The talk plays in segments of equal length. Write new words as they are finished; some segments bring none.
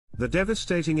The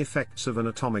devastating effects of an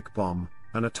atomic bomb.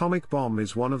 An atomic bomb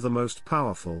is one of the most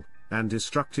powerful and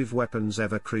destructive weapons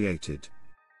ever created.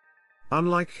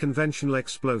 Unlike conventional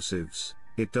explosives,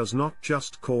 it does not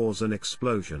just cause an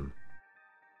explosion.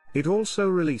 It also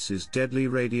releases deadly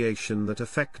radiation that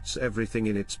affects everything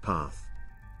in its path.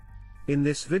 In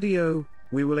this video,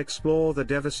 we will explore the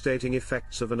devastating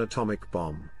effects of an atomic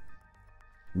bomb.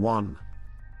 1.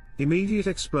 Immediate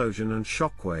explosion and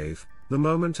shockwave. The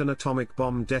moment an atomic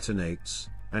bomb detonates,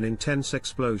 an intense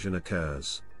explosion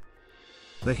occurs.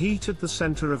 The heat at the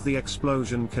center of the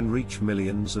explosion can reach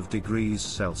millions of degrees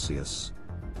Celsius.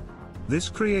 This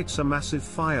creates a massive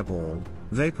fireball,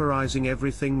 vaporizing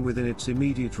everything within its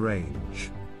immediate range.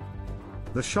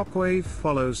 The shockwave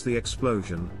follows the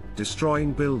explosion,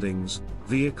 destroying buildings,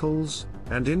 vehicles,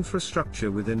 and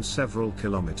infrastructure within several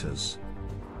kilometers.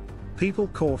 People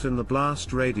caught in the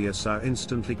blast radius are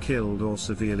instantly killed or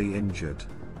severely injured.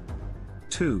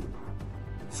 2.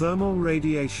 Thermal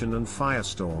radiation and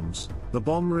firestorms. The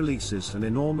bomb releases an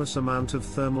enormous amount of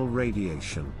thermal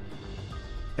radiation.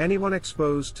 Anyone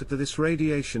exposed to this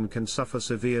radiation can suffer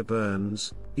severe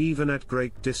burns, even at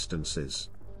great distances.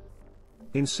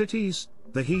 In cities,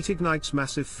 the heat ignites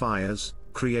massive fires,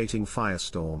 creating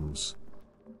firestorms.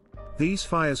 These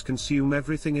fires consume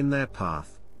everything in their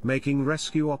path, making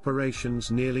rescue operations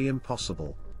nearly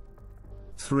impossible.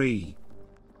 3.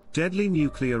 Deadly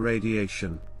nuclear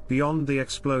radiation. Beyond the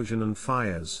explosion and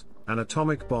fires, an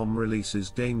atomic bomb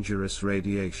releases dangerous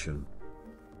radiation.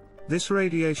 This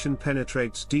radiation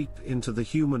penetrates deep into the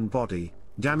human body,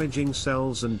 damaging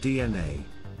cells and DNA.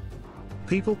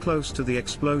 People close to the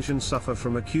explosion suffer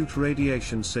from acute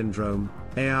radiation syndrome,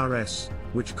 ARS,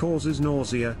 which causes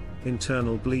nausea,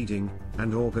 internal bleeding,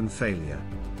 and organ failure.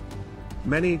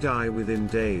 Many die within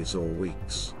days or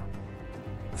weeks.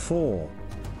 4.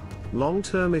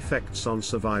 Long-term effects on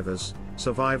survivors.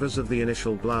 Survivors of the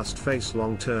initial blast face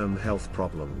long-term health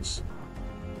problems.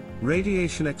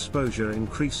 Radiation exposure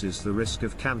increases the risk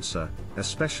of cancer,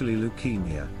 especially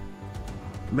leukemia.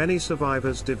 Many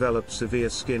survivors develop severe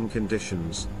skin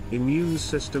conditions, immune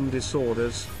system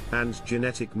disorders, and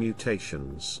genetic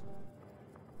mutations.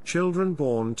 Children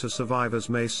born to survivors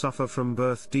may suffer from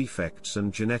birth defects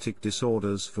and genetic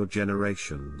disorders for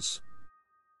generations.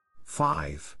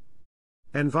 5.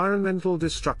 Environmental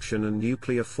destruction and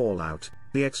nuclear fallout.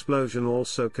 The explosion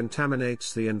also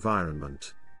contaminates the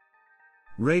environment.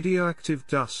 Radioactive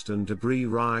dust and debris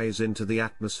rise into the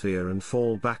atmosphere and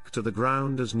fall back to the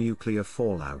ground as nuclear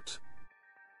fallout.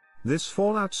 This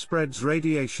fallout spreads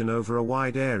radiation over a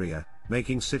wide area,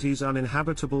 making cities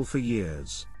uninhabitable for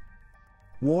years.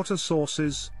 Water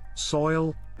sources,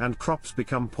 soil, and crops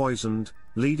become poisoned,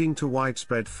 leading to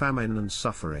widespread famine and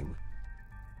suffering.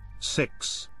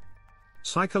 6.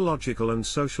 Psychological and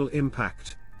social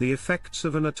impact. The effects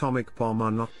of an atomic bomb are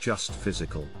not just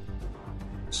physical.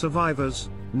 Survivors,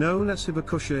 known as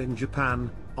hibakusha in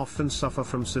Japan, often suffer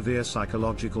from severe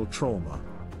psychological trauma.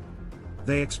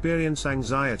 They experience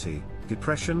anxiety,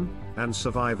 depression, and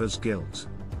survivor's guilt.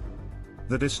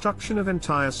 The destruction of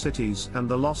entire cities and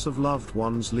the loss of loved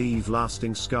ones leave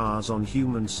lasting scars on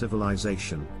human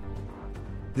civilization.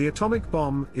 The atomic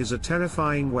bomb is a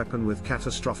terrifying weapon with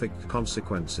catastrophic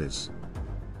consequences.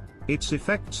 Its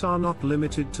effects are not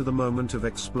limited to the moment of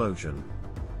explosion.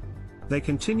 They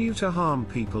continue to harm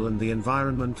people and the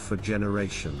environment for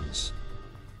generations.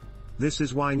 This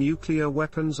is why nuclear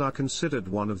weapons are considered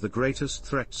one of the greatest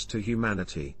threats to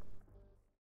humanity.